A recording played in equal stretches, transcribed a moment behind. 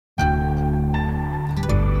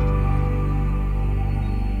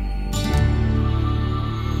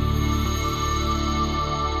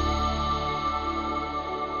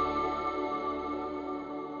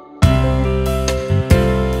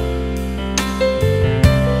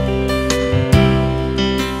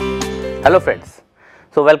Hello friends,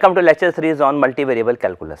 so welcome to lecture series on multivariable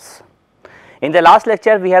calculus. In the last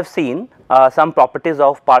lecture we have seen some properties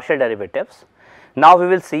of partial derivatives. Now we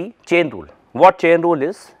will see chain rule, what chain rule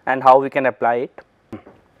is and how we can apply it.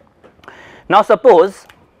 Now suppose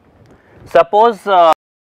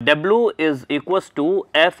w is equals to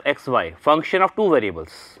fxy, function of two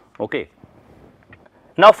variables. Okay.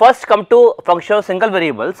 Now first come to function of single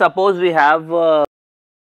variable. Suppose we have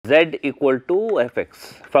z equal to fx,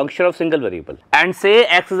 function of single variable, and say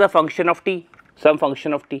x is a function of t, some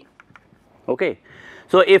function of t. Okay.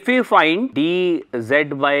 So if we find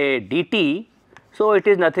dz by dt, so it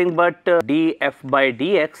is nothing but df by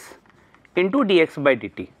dx into dx by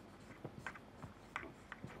dt.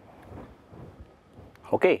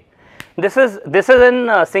 Okay. This is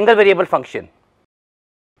in single variable function.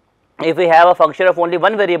 If we have a function of only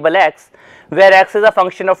one variable x, where x is a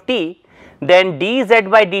function of t, then dz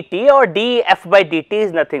by dt or df by dt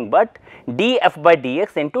is nothing but df by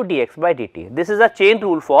dx into dx by dt. This is a chain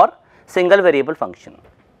rule for single variable function.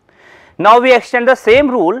 Now we extend the same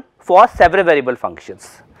rule for several variable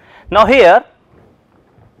functions. Now here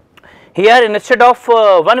instead of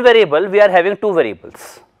one variable we are having two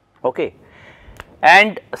variables. Okay.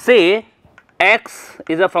 And say x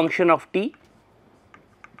is a function of t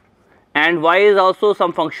and y is also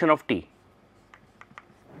some function of t,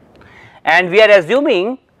 and we are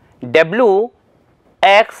assuming w,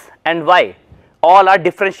 x and y all are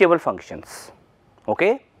differentiable functions.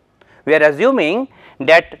 Okay. We are assuming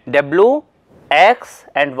that w, x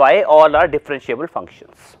and y all are differentiable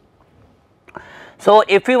functions. So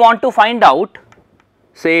if we want to find out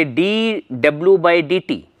say dw by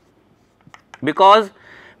dt, because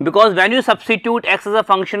when you substitute x as a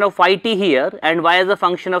function of phi t here and y as a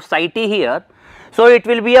function of psi t here, so it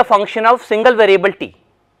will be a function of single variable t.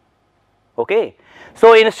 Okay.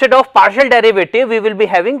 So instead of partial derivative we will be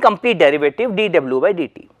having complete derivative dw by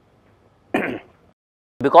dt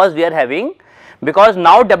because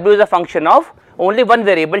now w is a function of only one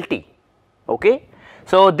variable t. Okay.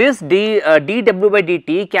 So this dw by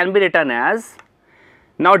dt can be written as,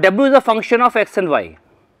 now w is a function of x and y,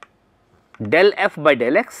 del f by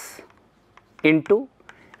del x into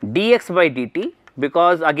dx by dt,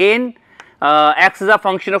 because again x is a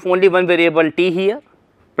function of only one variable t here,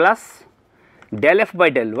 plus del f by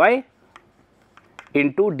del y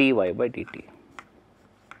into dy by dt.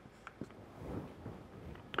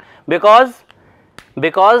 Because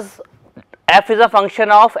f is a function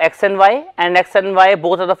of x and y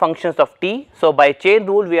both are the functions of t. So by chain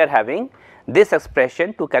rule we are having this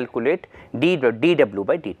expression to calculate dw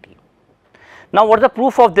by dt. Now what is the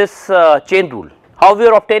proof of this chain rule? How we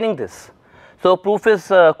are obtaining this? So proof is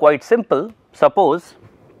quite simple. Suppose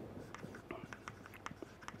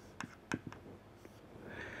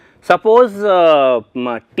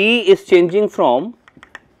t is changing from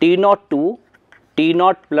t naught to t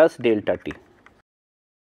naught plus delta t.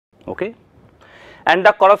 Okay. And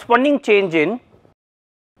the corresponding change in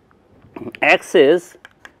x is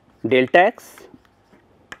delta x,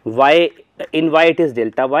 in y it is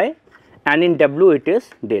delta y, and in w it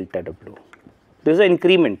is delta w. This is an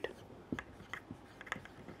increment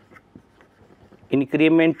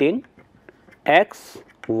in x,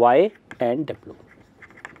 y and w.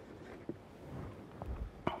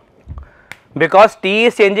 Because t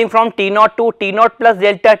is changing from t naught to t naught plus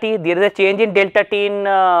delta t, there is a change in delta t in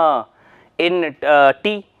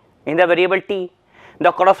the variable t.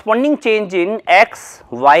 The corresponding change in x,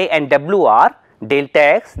 y and w are delta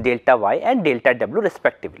x, delta y and delta w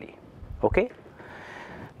respectively. Okay.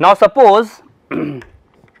 Now suppose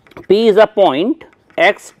P is a point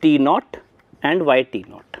x t naught and y t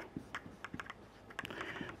naught.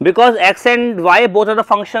 Because x and y both are the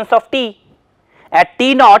functions of t, at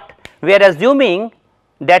t naught we are assuming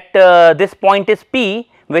that this point is P,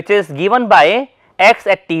 which is given by x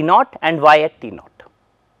at t naught and y at t naught.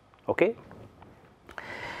 Okay.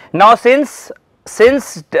 Now since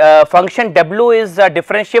function w is a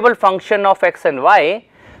differentiable function of x and y,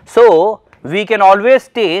 so we can always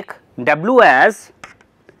take w as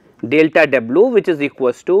delta w, which is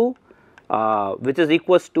equals to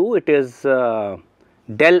it is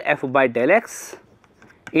del f by del x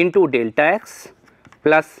into delta x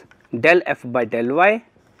plus del f by del y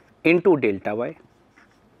into delta y.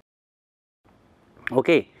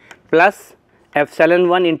 Okay, plus epsilon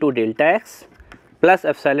 1 into delta x plus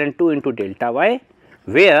epsilon 2 into delta y,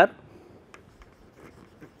 where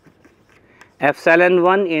epsilon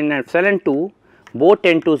 1 and epsilon 2 both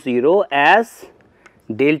tend to 0 as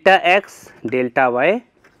delta x delta y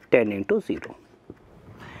tend into 0.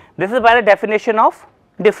 This is by the definition of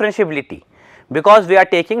differentiability. because we are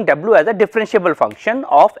taking w as a differentiable function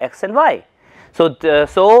of x and y.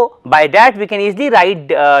 So by that we can easily write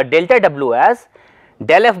delta w as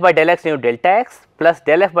del f by del x into delta x plus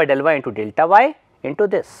del f by del y into delta y into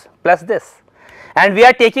this plus this, and we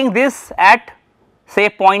are taking this at say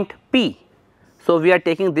point P. So, we are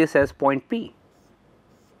taking this as point P.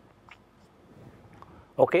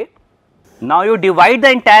 Okay. Now, you divide the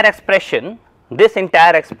entire expression, this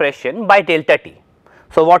entire expression by delta t.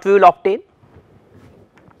 So, what we will obtain?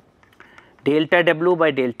 Delta w by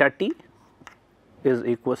delta t is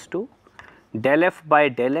equals to del f by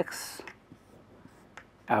del x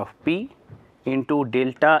of p into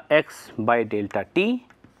delta x by delta t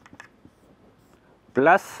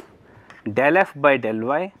plus del f by del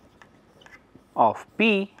y of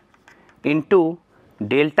p into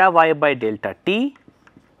delta y by delta t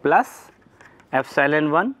plus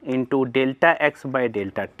epsilon 1 into delta x by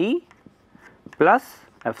delta t plus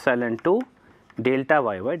epsilon 2 delta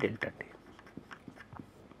y by delta t.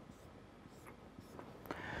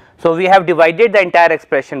 So, we have divided the entire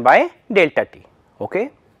expression by delta t.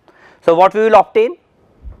 Okay. So, what we will obtain?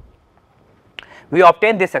 We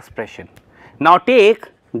obtain this expression. Now, take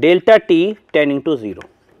delta t tending to 0.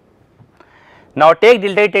 Now, take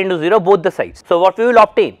delta t tending to 0 both the sides. So, what we will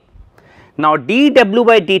obtain? Now, dw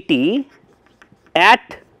by dt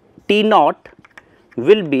at t naught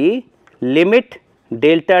will be limit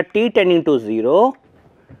delta t tending to 0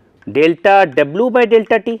 delta w by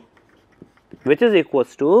delta t, which is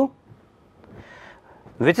equals to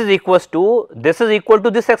this is equal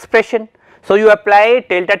to this expression. So, you apply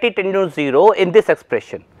delta t tending to 0 in this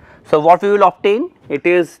expression. So, what we will obtain? It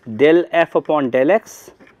is del f upon del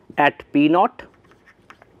x at p naught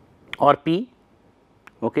or p.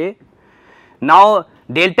 Okay. Now,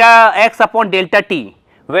 delta x upon delta t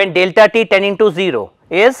when delta t tending to 0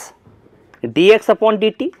 is dx upon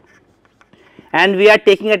dt, and we are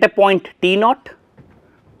taking at a point t naught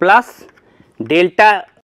plus delta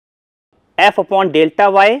f upon delta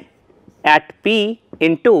y at p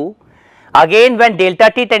into again when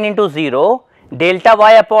delta t tending to 0 delta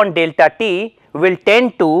y upon delta t will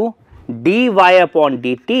tend to dy upon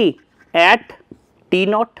dt at t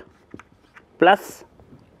naught plus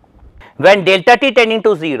when delta t tending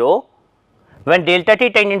to 0,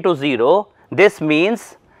 this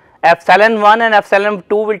means epsilon 1 and epsilon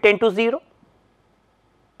 2 will tend to 0,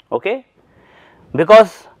 okay,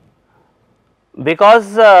 because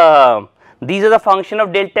these are the function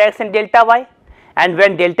of delta x and delta y, and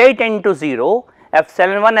when delta t tend to 0,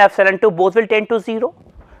 epsilon 1 and epsilon 2 both will tend to 0.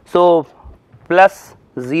 So, plus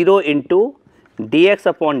 0 into dx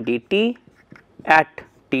upon dt at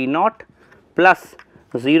t naught plus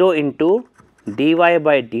 0 into dy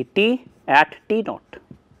by dt at t naught.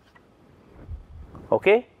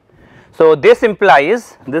 Okay. So, this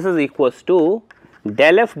implies this is equals to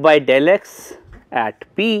del f by del x at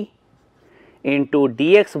p into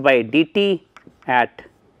dx by dt at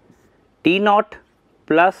t naught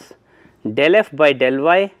plus del f by del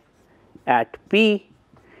y at p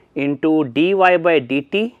into dy by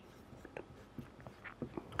dt.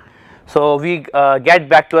 So, we get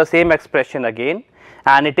back to the same expression again,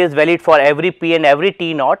 and it is valid for every p and every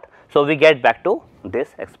t naught. So, we get back to this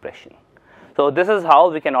expression. So, this is how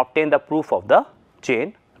we can obtain the proof of the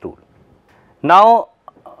chain rule. Now,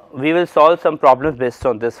 we will solve some problems based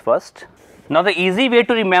on this first. Now, the easy way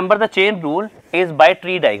to remember the chain rule is by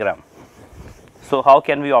tree diagram. So, how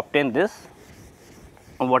can we obtain this?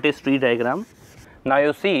 What is tree diagram? Now,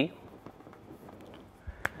 you see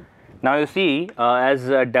as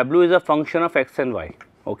w is a function of x and y.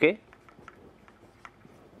 Okay.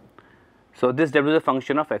 So, this w is a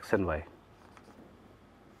function of x and y.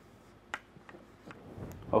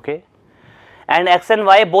 Okay. And x and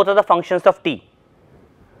y both are the functions of t.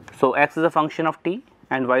 So, x is a function of t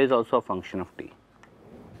and y is also a function of t.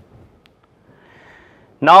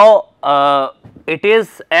 Now, it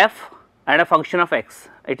is f and a function of x,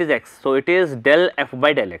 it is x. So, it is del f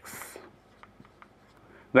by del x.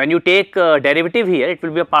 When you take derivative here, it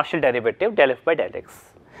will be a partial derivative del f by del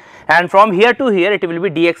x, and from here to here it will be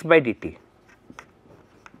dx by dt.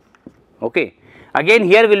 Okay. Again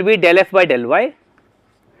here will be del f by del y,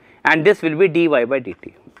 and this will be dy by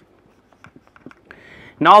dt.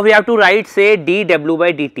 Now, we have to write say dw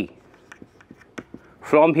by dt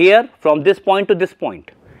from here, from this point to this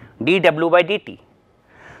point, dw by dt.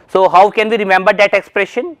 So, how can we remember that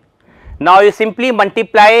expression? Now, you simply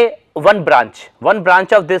multiply one branch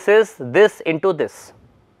of this is this into this,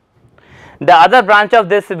 the other branch of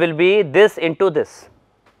this will be this into this,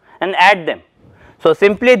 and add them. So,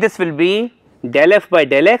 simply this will be del f by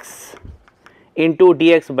del x into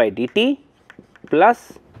dx by dt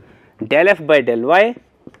plus del f by del y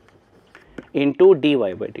into dy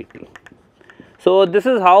by dt. So, this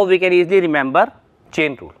is how we can easily remember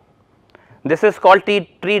chain rule. This is called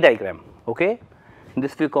tree diagram. Okay,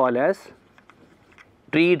 this we call as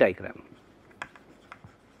tree diagram.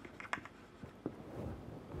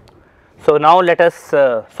 So, now let us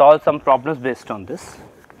solve some problems based on this.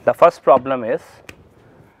 The first problem is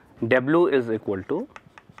W is equal to,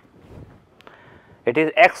 it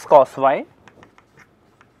is x cos y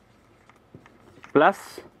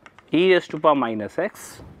plus e raised to power minus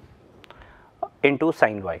x into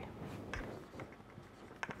sin y.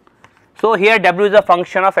 So, here W is a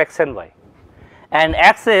function of x and y, and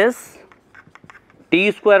x is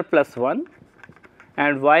t square plus 1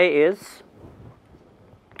 and y is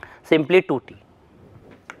simply 2t.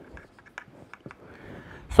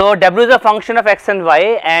 So, W is a function of x and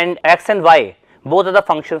y both are the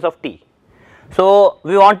functions of t. So,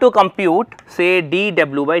 we want to compute say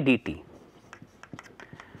dw by dt.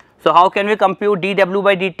 So, how can we compute dw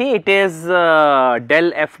by dt? It is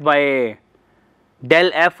del f by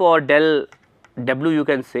del f or del w, you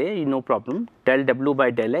can say, no problem, del w by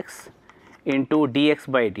del x into dx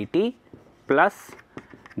by dt plus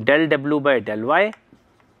del w by del y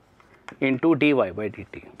into dy by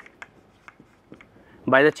dt.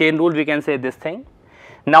 By the chain rule we can say this thing.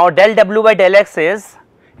 Now, del w by del x is,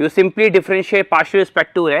 you simply differentiate partial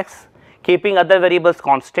respect to x keeping other variables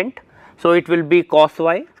constant. So, it will be cos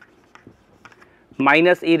y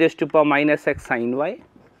minus e raised to power minus x sin y,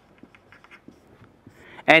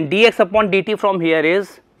 and dx upon dt from here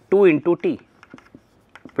is 2 into t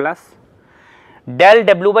plus del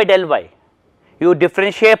w by del y. You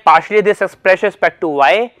differentiate partially this expression with respect to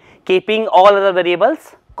y keeping all other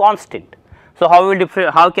variables constant. So,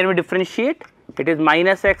 how can we differentiate? It is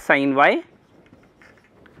minus x sin y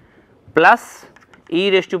plus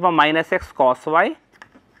e raised to power minus x cos y,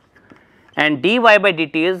 and dy by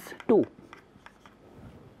dt is 2.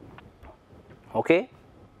 Okay.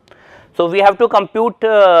 So, we have to compute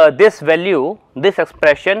this value, this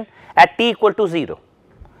expression at t equal to 0.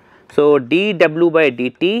 So, dw by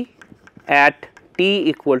dt at t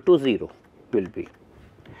equal to 0 will be.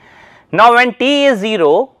 Now, when t is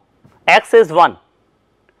 0, x is 1,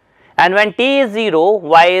 and when t is 0,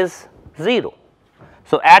 y is 0.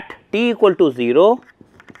 So, at t equal to 0,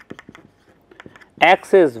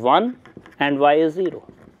 x is 1 and y is 0.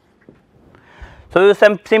 So, you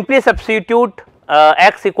simply substitute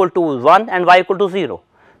x equal to 1 and y equal to 0.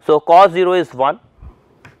 So, cos 0 is 1,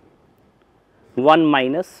 1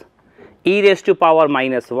 minus e raised to power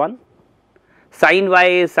minus 1, sin y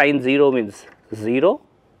is sin 0 means 0,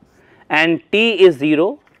 and t is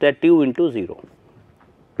 0, that 2 into 0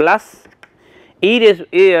 plus it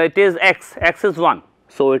is x is 1.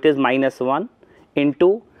 So, it is minus 1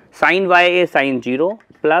 into sin y is sin 0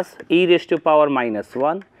 plus e raised to power minus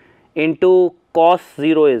 1 into cos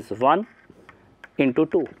 0 is 1 into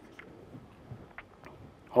 2.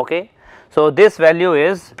 Okay. So, this value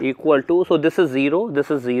is equal to, so this is 0, this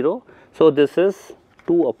is 0. So, this is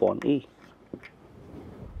 2 upon e.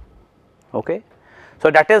 Okay. So,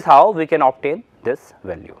 that is how we can obtain this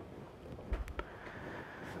value.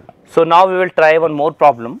 So, now we will try one more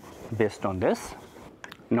problem based on this.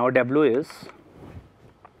 Now, W is,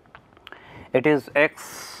 it is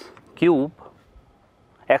x cube,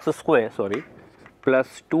 x square sorry,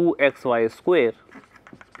 plus 2xy square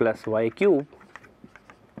plus y cube,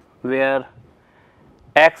 where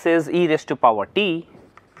x is e raised to power t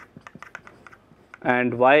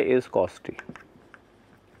and y is cos t.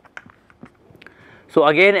 So,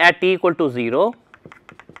 again at t equal to 0,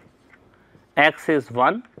 x is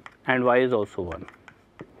 1 and y is also 1.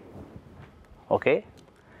 Okay.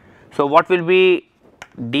 So, what will be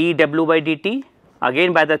dw by dt?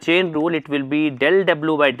 Again by the chain rule, it will be del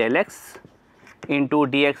w by del x into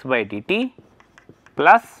dx by dt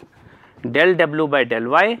plus del w by del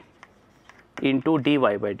y into dy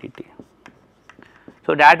by dt.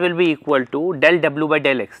 So, that will be equal to del w by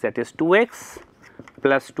del x, that is 2x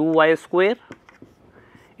plus 2y square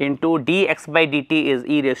into dx by dt is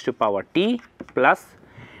e raised to power t plus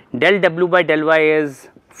del w by del y is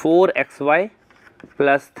 4xy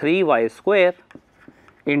plus 3y square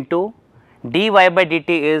into dy by dt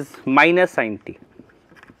is minus sin t.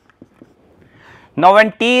 Now,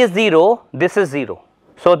 when t is 0, this is 0.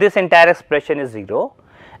 So, this entire expression is 0,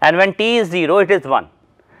 and when t is 0, it is 1.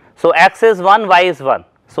 So, x is 1, y is 1.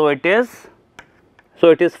 So, it is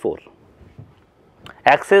 4.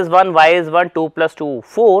 X is 1, y is 1, 2 plus 2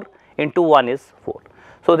 4 into 1 is 4.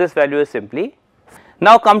 So, this value is simply.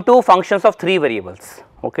 Now, come to functions of 3 variables.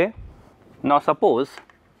 Okay. Now, suppose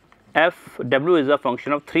f w is a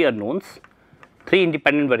function of 3 unknowns 3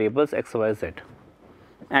 independent variables x, y, z,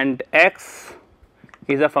 and x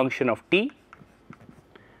is a function of t,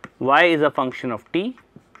 y is a function of t,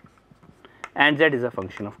 and z is a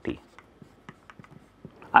function of t.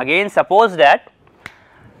 Again, suppose that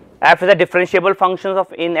f is the differentiable functions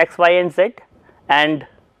of in x, y, and z, and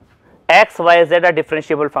x, y, z are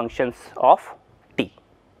differentiable functions of t.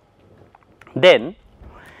 Then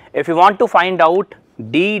if you want to find out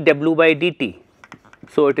dw by dt,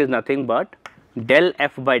 so it is nothing but del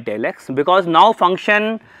f by del x, because now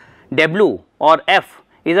function w or f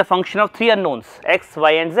is a function of 3 unknowns x,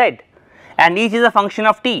 y, and z, and each is a function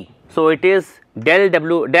of t. So it is del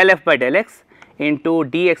f by del x into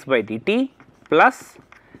dx by dt plus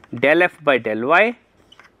del f by del y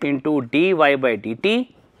into dy by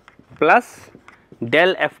dt plus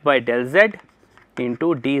del f by del z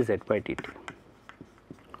into dz by dt.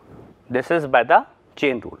 This is by the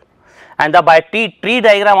chain rule, and the by tree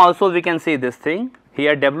diagram also we can see this thing.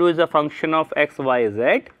 Here w is a function of x, y,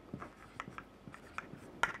 z,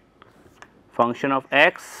 function of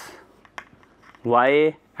x,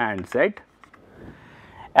 y, and z,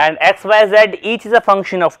 and x, y, z each is a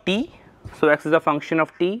function of t. So x is a function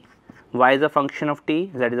of t, y is a function of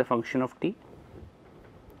t, z is a function of t.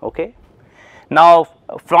 Okay. Now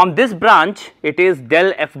from this branch it is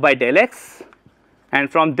del f by del x, and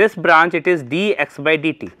from this branch it is dx by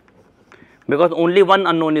dt, because only one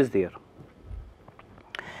unknown is there.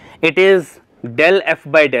 It is del f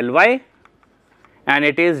by del y, and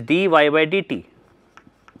it is dy by dt.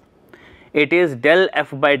 It is del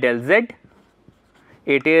f by del z,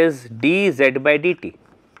 it is dz by dt.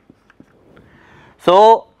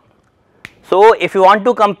 So if you want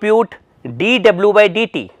to compute dw by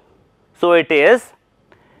dt, so it is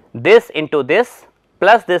this into this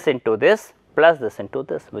plus this into this plus this into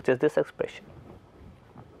this, which is this expression.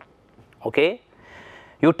 Okay.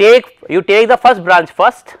 You take the first branch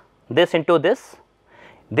first, this into this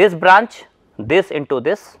branch, this into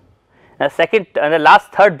this, and second and the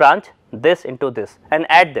last third branch, this into this, and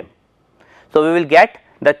add them. So we will get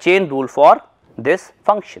the chain rule for this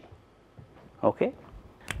function. Okay.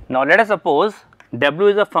 Now let us suppose w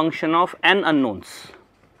is a function of n unknowns,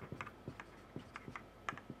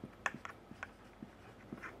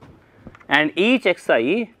 and each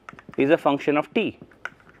xi is a function of t.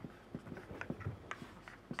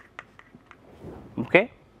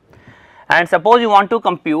 Okay. And suppose you want to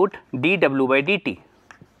compute dw by dt.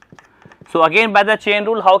 So again by the chain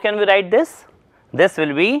rule, how can we write this? This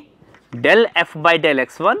will be del f by del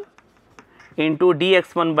x1 into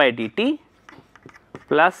dx1 by dt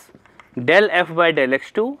plus del f by del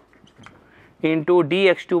x2 into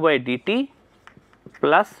dx2 by dt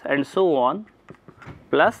plus and so on,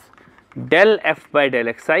 plus del f by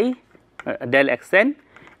del xi del xn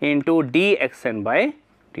into dxn by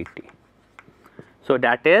dt. So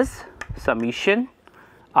that is summation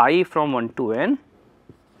I from 1 to n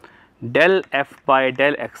del f by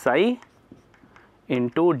del xi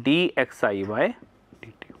into dxi by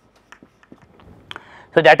dt.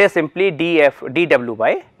 So that is simply dw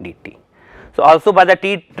by dt. So also by the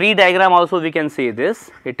tree diagram also we can say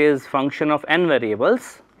this, it is function of n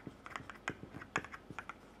variables.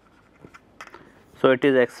 So it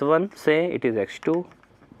is x1, say it is x2,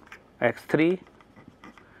 x3,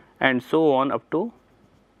 and so on up to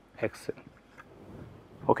xn.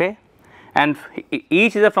 Okay, and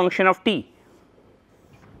each is a function of t.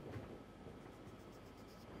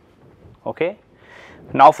 Okay.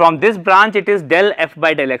 Now from this branch it is del f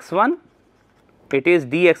by del x1, it is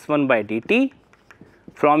dx1 by dt.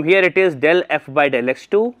 From here it is del f by del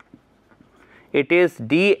x2, it is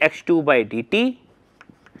dx2 by dt.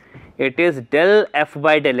 It is del f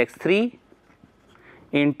by del x3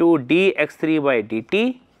 into dx3 by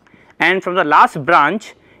dt, and from the last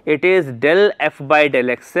branch it is del f by del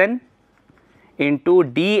xn into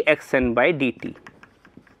dxn by dt.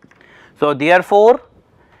 So therefore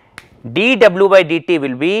dw by dt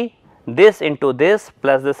will be this into this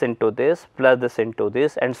plus this into this plus this into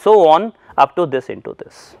this and so on up to this into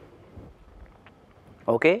this.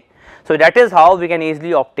 Okay. So that is how we can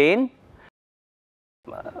easily obtain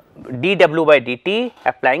dw by dt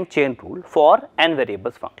applying chain rule for n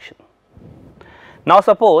variables function. Now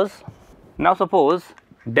suppose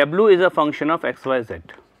w is a function of x, y, z,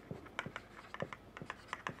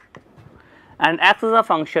 and x is a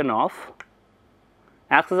function of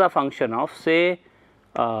say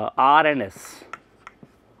r and s,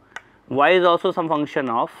 y is also some function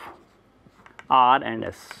of r and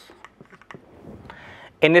s.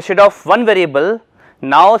 Instead of one variable,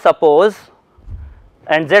 now suppose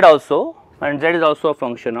and z also, and z is also a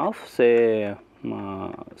function of say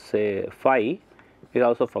phi is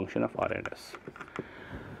also a function of R and S.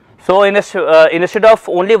 So, instead of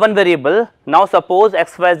only one variable, now suppose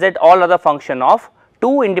x, y, z all are the function of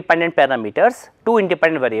two independent parameters, two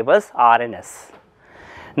independent variables R and S.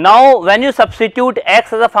 Now, when you substitute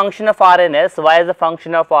x as a function of R and S, y as a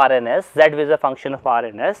function of R and S, z is a function of R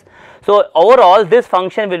and S. So, overall this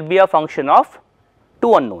function will be a function of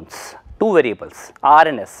two unknowns, two variables R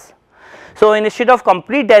and S. So, instead of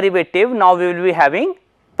complete derivative, now we will be having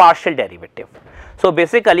partial derivative. So,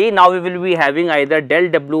 basically now we will be having either del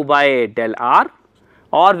w by del r,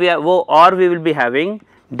 or we will be having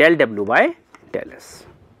del w by del s.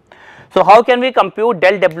 So, how can we compute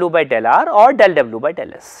del w by del r or del w by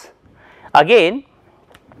del s? Again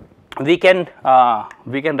we can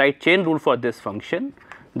write chain rule for this function.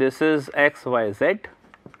 This is x, y, z,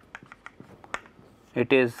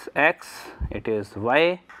 it is x, it is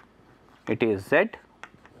y, it is z,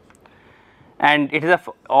 and it is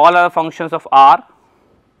all are functions of r.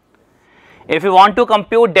 If you want to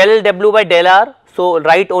compute del w by del r, so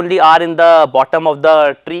write only r in the bottom of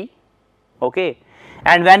the tree, okay.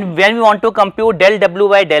 And when we want to compute del w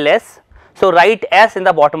by del s, so write s in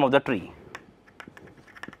the bottom of the tree,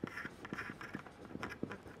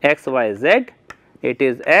 x, y, z, it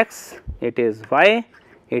is x, it is y,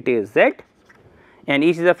 it is z, and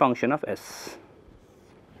each is a function of s,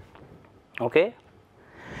 okay.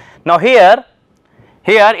 Now, here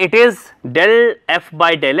it is del f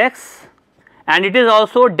by del x, and it is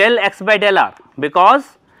also del x by del r,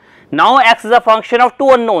 because now x is a function of two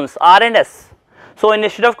unknowns r and s. So,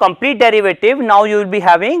 instead of complete derivative, now you will be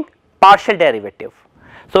having partial derivative.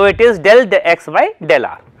 So, it is del x by del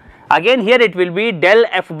r. Again here it will be del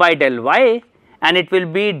f by del y, and it will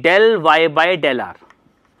be del y by del r.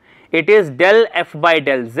 It is del f by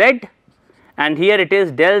del z, and here it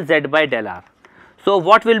is del z by del r. So,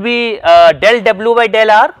 what will be del w by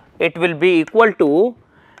del r? It will be equal to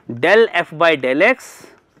del f by del x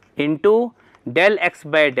into del x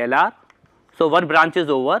by del r. So, one branch is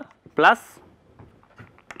over, plus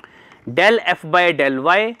del f by del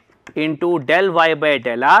y into del y by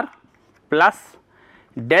del r, plus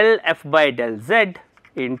del f by del z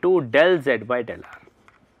into del z by del r.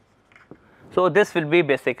 So, this will be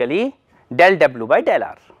basically del w by del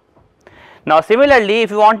r. Now, similarly, if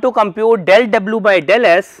you want to compute del w by del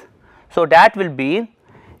s, so that will be,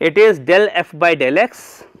 it is del f by del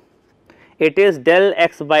x, it is del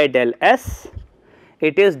x by del s,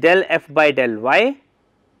 it is del f by del y,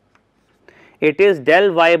 it is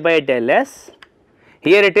del y by del s,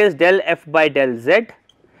 here it is del f by del z,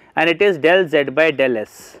 and it is del z by del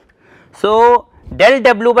s. So, del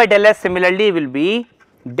w by del s similarly will be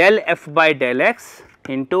del f by del x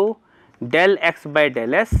into del x by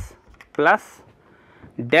del s plus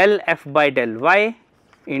del f by del y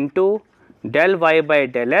into del y by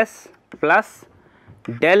del s plus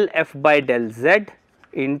del f by del z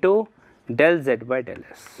into del z by del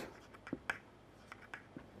s.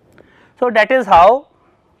 So, that is how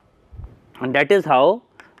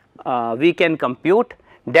we can compute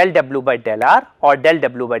del w by del r or del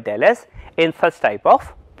w by del s in such type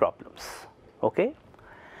of problems. Okay.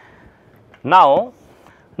 Now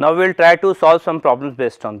we will try to solve some problems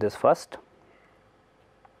based on this first.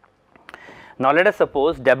 Now, let us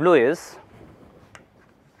suppose w is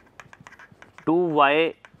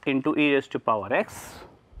 2y into e raised to power x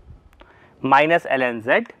minus ln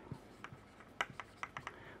z,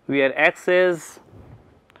 where x is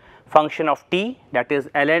function of t, that is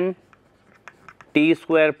ln t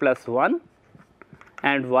square plus 1,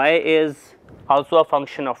 and y is also a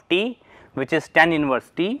function of t, which is tan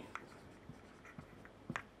inverse t,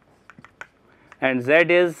 and z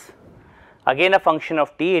is again a function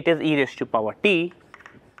of t, it is e raised to power t,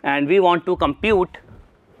 and we want to compute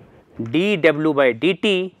dw by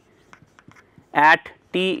dt at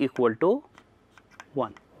t equal to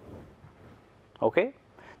 1. Okay.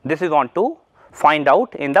 This we want to find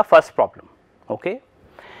out in the first problem. Okay.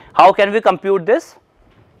 How can we compute this?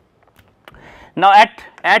 Now,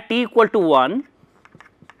 at t equal to 1,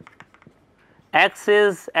 x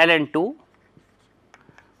is ln 2,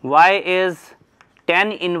 y is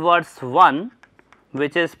tan inverse 1,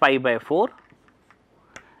 which is pi by 4,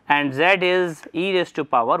 and z is e raised to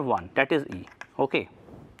power 1, that is e. Okay.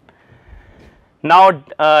 Now,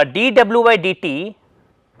 dw by dt,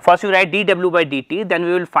 first you write dw by dt, then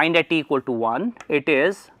we will find at t equal to 1, it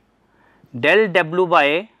is del w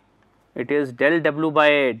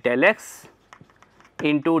by del x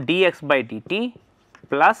into dx by dt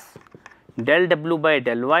plus del w by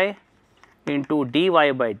del y into dy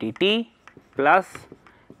by dt plus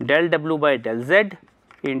del w by del z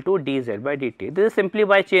into dz by dt. This is simply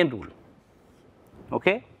by chain rule.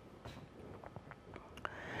 Okay.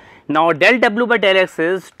 Now del w by del x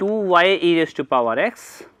is 2y e raised to power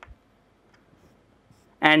x,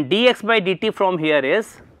 and dx by dt from here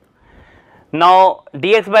is, now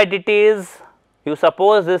dx by dt is, you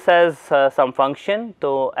suppose this as some function.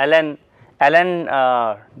 So ln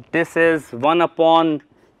this is 1 upon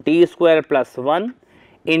t square plus 1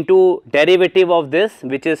 into derivative of this,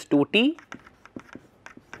 which is 2t,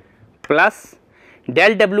 plus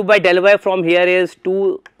del w by del y from here is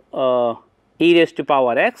 2 e raised to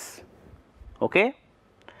power x, okay,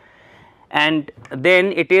 and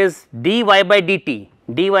then it is dy by dt.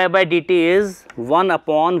 Dy by dt is 1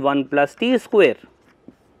 upon 1 plus t square,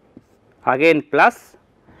 again plus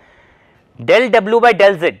del w by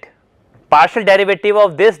del z, partial derivative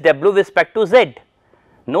of this w with respect to z.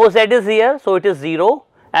 No z is here, so it is 0,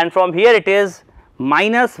 and from here it is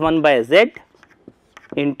minus 1 by z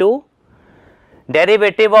into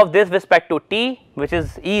derivative of this with respect to t, which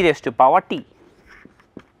is e raised to power t.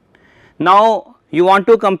 Now you want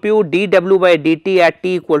to compute dw by dt at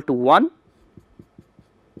t equal to 1.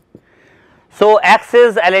 So x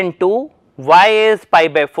is ln 2, y is pi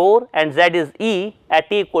by 4, and z is e at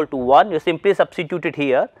t equal to 1. You simply substitute it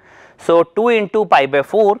here. So 2 into pi by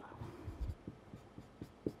 4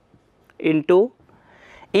 into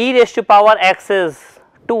e raised to power x is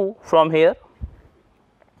 2 from here,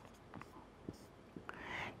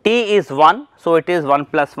 t is 1, so it is 1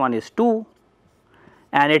 plus 1 is 2,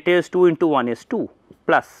 and it is 2 into 1 is 2,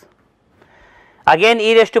 plus again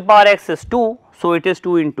e raised to power x is 2, so it is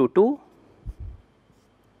 2 into 2,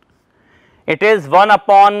 it is 1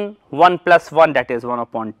 upon 1 plus 1, that is 1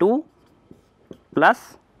 upon 2,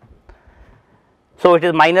 plus, so it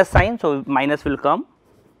is minus sign, so minus will come,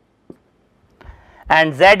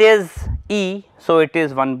 and z is e, so it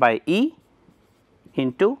is 1 by e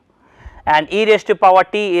into, and e raised to power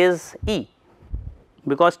t is e,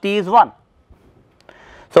 because t is 1.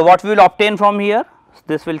 So what we will obtain from here,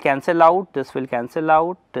 this will cancel out, this will cancel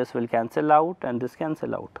out, this will cancel out, and this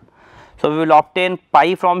cancel out. So we will obtain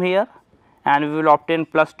pi from here, and we will obtain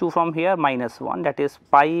plus 2 from here, minus 1, that is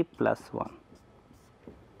pi plus 1.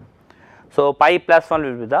 So pi plus 1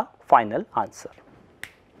 will be the final answer.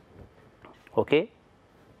 Okay.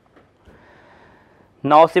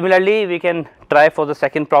 Now similarly we can try for the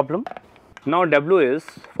second problem. Now w is,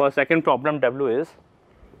 for second problem, w is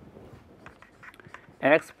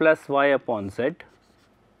x plus y upon z,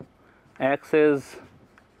 x is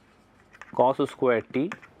cos square t,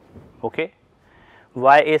 okay,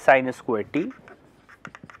 y is sin square t,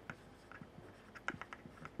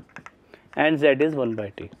 and z is 1 by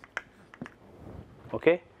t,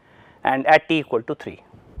 okay, and at t equal to 3.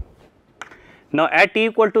 Now at t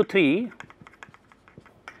equal to 3,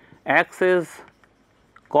 x is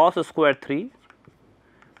cos square 3,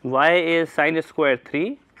 y is sin square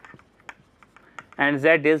 3, and z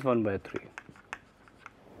is 1 by 3.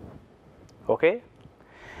 Okay.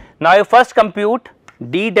 Now you first compute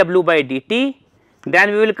dw by dt,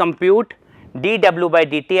 then we will compute dw by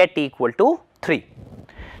dt at t equal to 3.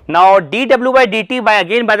 Now dw by dt, by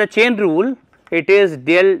again by the chain rule, it is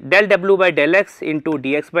del w by del x into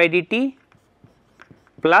dx by dt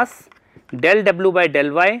plus del w by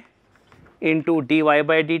del y into dy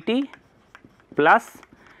by dt plus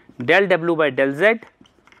del w by del z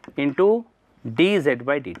into dz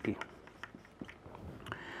by dt.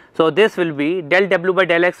 So this will be del w by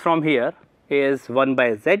del x from here is 1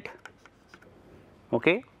 by z,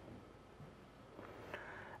 okay,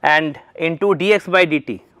 and into dx by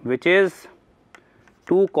dt, which is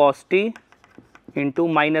 2 cos t into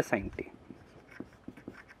minus sin t,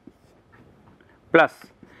 plus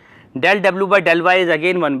del w by del y is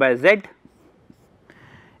again 1 by z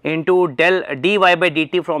into del dy by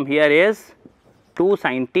dt from here is 2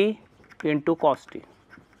 sin t into cos t,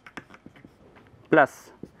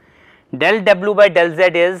 plus del w by del z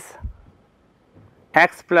is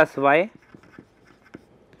x plus y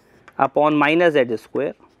upon minus z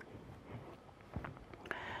square,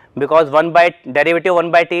 because 1 by derivative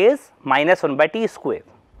 1 by t is minus 1 by t square,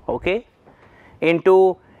 okay,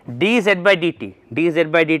 into dz by dt,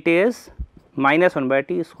 dz by dt is minus 1 by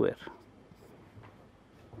t square.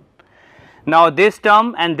 Now this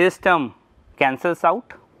term and this term cancels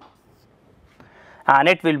out, and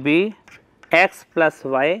it will be x plus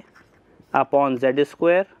y upon z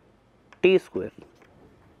square t square.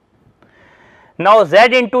 Now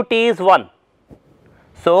z into t is 1,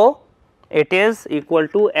 so it is equal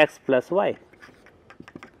to x plus y,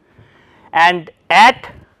 and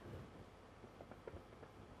at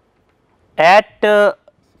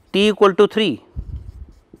t equal to 3,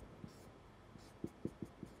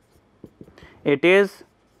 it is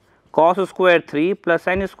cos square 3 plus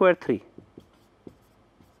sin square 3,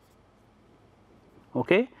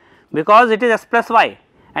 okay, because it is x plus y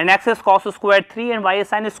and x is cos square 3 and y is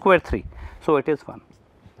sin square 3. So, it is 1.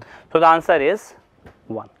 So, the answer is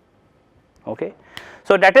 1. Okay.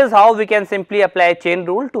 So, that is how we can simply apply chain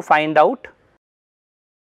rule to find out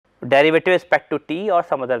derivative with respect to t or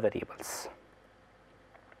some other variables.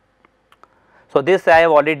 So, this I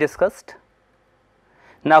have already discussed.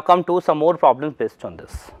 Now, come to some more problems based on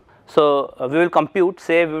this. So, we will compute,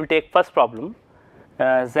 say we will take first problem,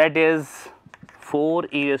 z is 4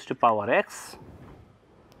 e raised to power x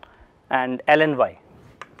and ln y,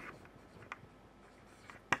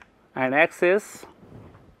 and x is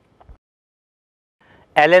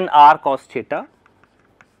ln r cos theta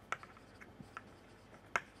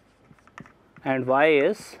and y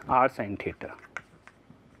is r sin theta,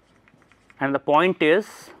 and the point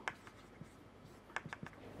is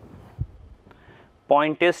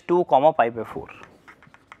 2 comma pi by 4.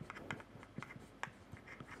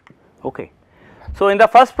 Okay. So, in the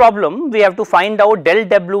first problem we have to find out del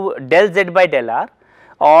w del z by del r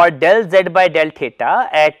or del z by del theta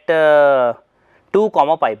at 2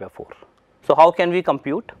 comma pi by 4. So, how can we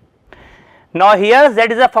compute? Now, here z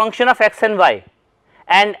is a function of x and y,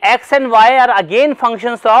 and x and y are again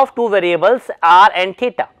functions of two variables r and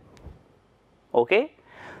theta. Okay.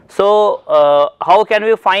 So, how can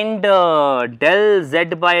we find del z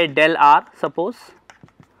by del r suppose?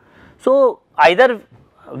 So, either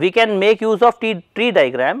we can make use of tree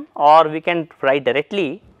diagram or we can write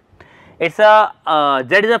directly. It is a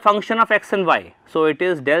z is a function of x and y. So, it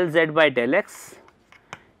is del z by del x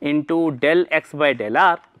into del x by del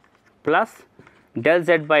r plus del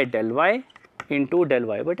z by del y into del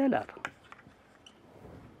y by del r.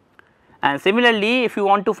 And similarly, if you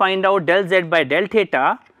want to find out del z by del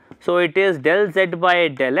theta, so it is del z by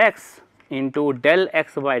del x into del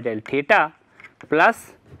x by del theta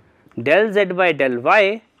plus del z by del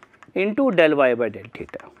y into del y by del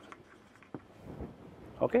theta.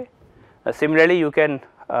 Okay. Similarly, you can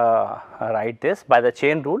write this by the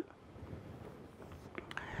chain rule.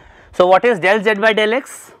 So, what is del z by del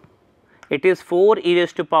x? It is 4 e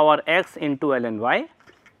raised to power x into ln y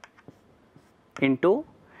into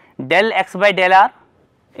del x by del r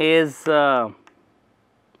is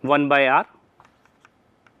 1 by r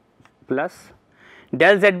plus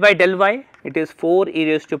del z by del y, it is 4 e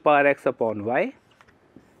raised to power x upon y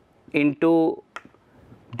into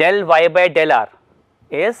del y by del r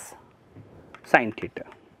is sin theta.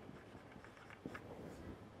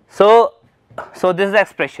 So, this is the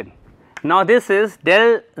expression. Now, this is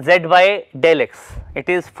del z by del x, it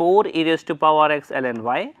is 4 e raised to power x ln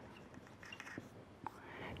y,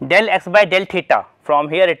 del x by del theta, from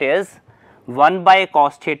here it is 1 by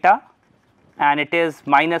cos theta and it is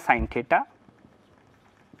minus sin theta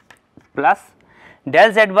plus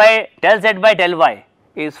del z by del y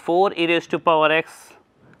is 4 e raised to power x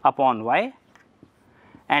upon y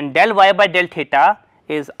and del y by del theta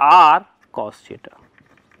is r cos theta.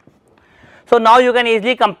 So, now you can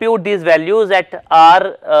easily compute these values at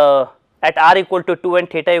r equal to 2 and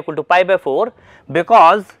theta equal to pi by 4,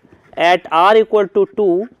 because at r equal to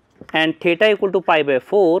 2 and theta equal to pi by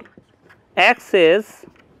 4, x is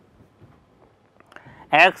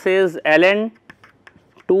ln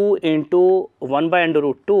 2 into 1 by under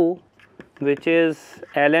root 2, which is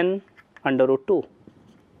ln under root 2,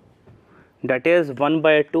 that is 1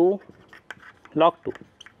 by 2 log 2.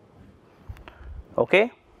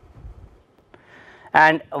 Okay.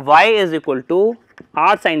 And y is equal to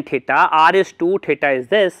r sin theta, r is 2, theta is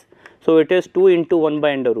this. So, it is 2 into 1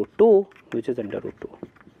 by under root 2, which is under root 2.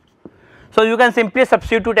 So, you can simply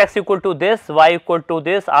substitute x equal to this, y equal to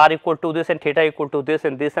this, r equal to this and theta equal to this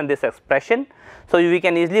in this and this expression. So, we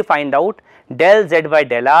can easily find out del z by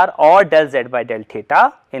del r or del z by del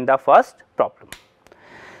theta in the first problem.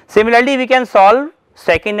 Similarly, we can solve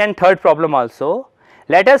second and third problem also.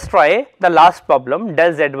 Let us try the last problem,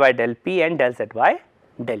 del z by del p and del z by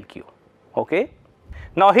del q. Okay.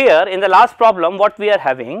 Now, here in the last problem what we are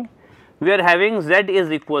having? We are having z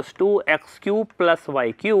is equals to x cube plus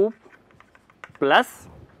y cube plus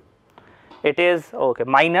it is okay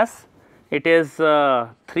minus it is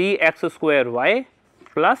 3x square y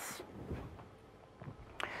plus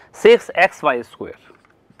 6xy square.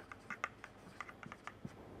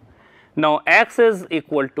 Now, x is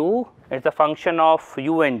equal to, it is a function of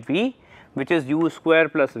u and v, which is u square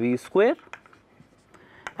plus v square,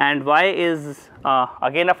 and y is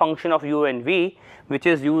again a function of u and v, which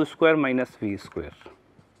is u square minus v square.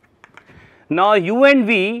 Now, u and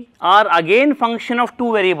v are again function of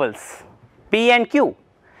two variables p and q,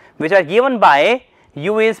 which are given by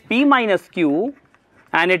u is p minus q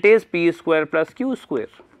and it is p square plus q square.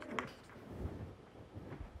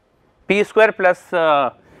 p square plus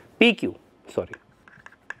pq, sorry.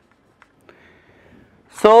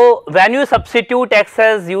 So, when you substitute x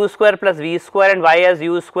as u square plus v square and y as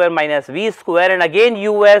u square minus v square and again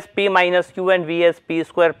u as p minus q and v as p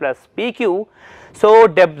square plus pq. So,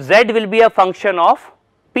 z will be a function of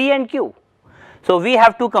p and q. So, we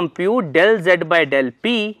have to compute del z by del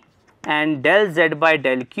p and del z by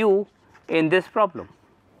del q in this problem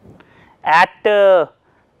at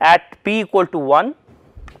p equal to 1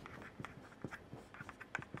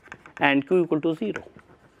 and q equal to 0.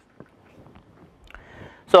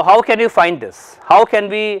 So, how can you find this? How can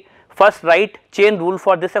we first write chain rule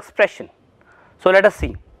for this expression? So, let us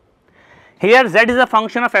see. Here z is a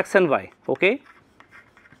function of x and y, okay.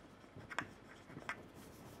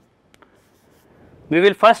 We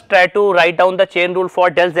will first try to write down the chain rule for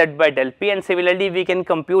del z by del p and similarly we can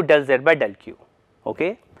compute del z by del q,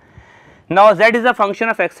 okay. Now, z is a function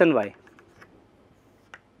of x and y,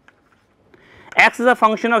 x is a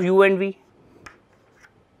function of u and v.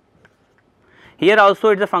 Here also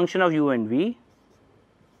it is a function of u and v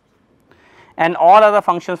and all are the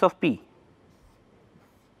functions of p,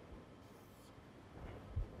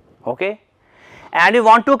 okay. And we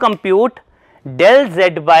want to compute del z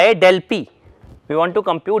by del p, we want to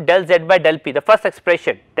compute del z by del p, the first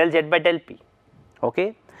expression del z by del p,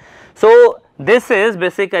 okay. So, this is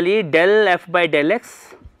basically del f by del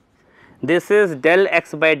x, this is del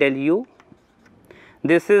x by del u,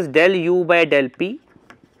 this is del u by del p,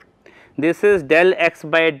 this is del x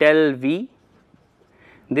by del v,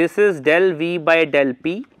 this is del v by del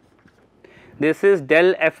p, this is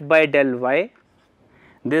del f by del y,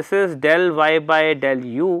 this is del y by del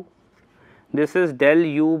u, this is del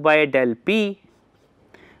u by del p,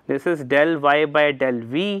 this is del y by del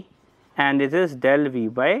v and this is del v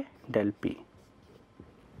by del p.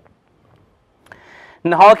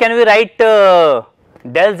 Now, how can we write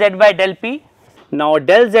del z by del p? Now,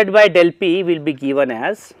 del z by del p will be given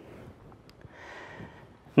as,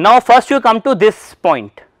 now first you come to this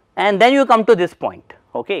point and then you come to this point,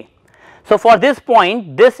 okay. So, for this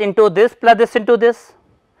point this into this plus this into this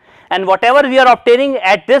and whatever we are obtaining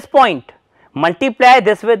at this point multiply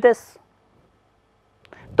this with this.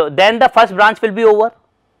 So, then the first branch will be over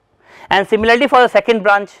and similarly for the second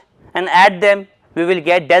branch and add them we will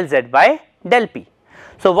get del z by del p.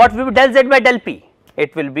 So, what will be del z by del p?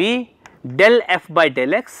 It will be del f by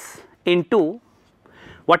del x into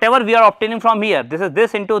whatever we are obtaining from here, this is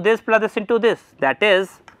this into this plus this into this, that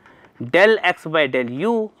is del x by del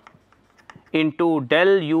u into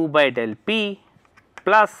del u by del p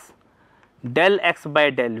plus del x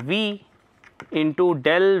by del v into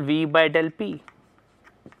del v by del p,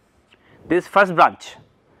 this first branch.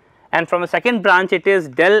 And from the second branch it is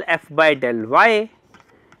del f by del y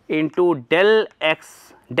into del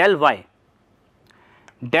x del y,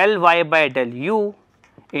 del y by del u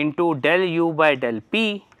into del u by del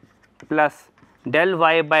p plus del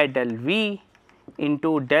y by del v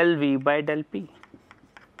into del v by del p.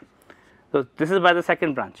 So, this is by the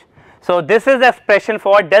second branch. So, this is the expression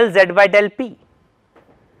for del z by del p.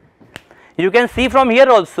 You can see from here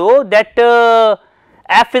also that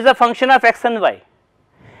f is a function of x and y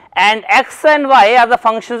and x and y are the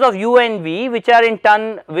functions of u and v which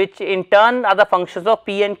in turn are the functions of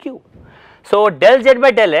p and q. So, del z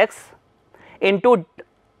by del x into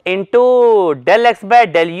del x by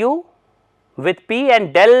del u with p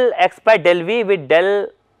and del x by del v with del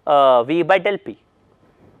v by del p,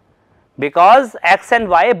 because x and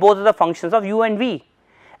y both are the functions of u and v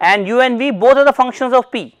both are the functions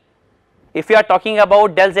of p if you are talking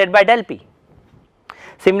about del z by del p.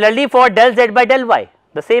 Similarly, for del z by del y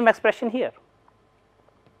the same expression here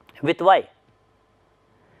with y.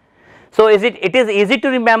 So, it is easy to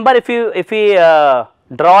remember if we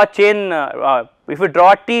draw a chain if we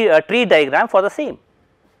draw a tree diagram for the same.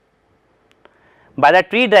 By the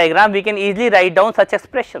tree diagram we can easily write down such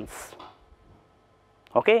expressions,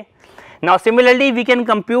 okay. Now, similarly we can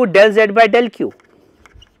compute del z by del q,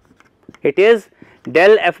 it is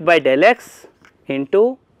del f by del x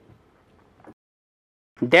into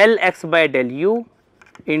del x by del u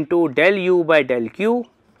into del u by del q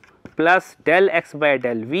plus del x by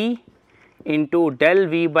del v into del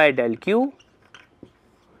v by del q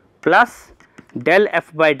plus del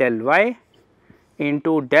f by del y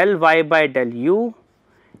into del y by del u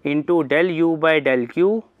into del u by del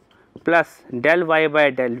q plus del y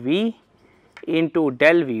by del v into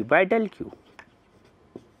del v by del q.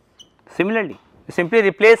 Similarly, simply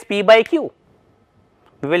replace p by q,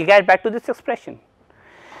 we will get back to this expression.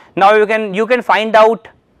 Now, you can find out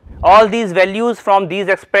all these values from these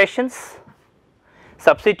expressions,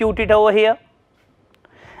 substitute it over here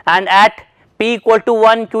and at P equal to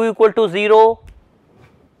 1, Q equal to 0,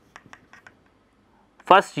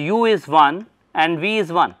 first U is 1 and V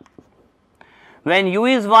is 1. When U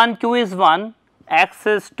is 1, Q is 1, X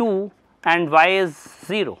is 2 and Y is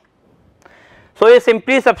 0. So, you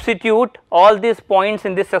simply substitute all these points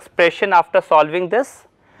in this expression after solving this.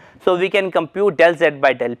 So, we can compute del z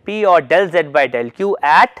by del p or del z by del q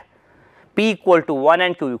at p equal to 1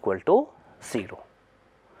 and q equal to 0.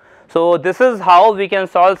 So, this is how we can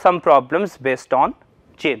solve some problems based on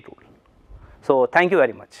chain rule. So, thank you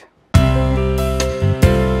very much.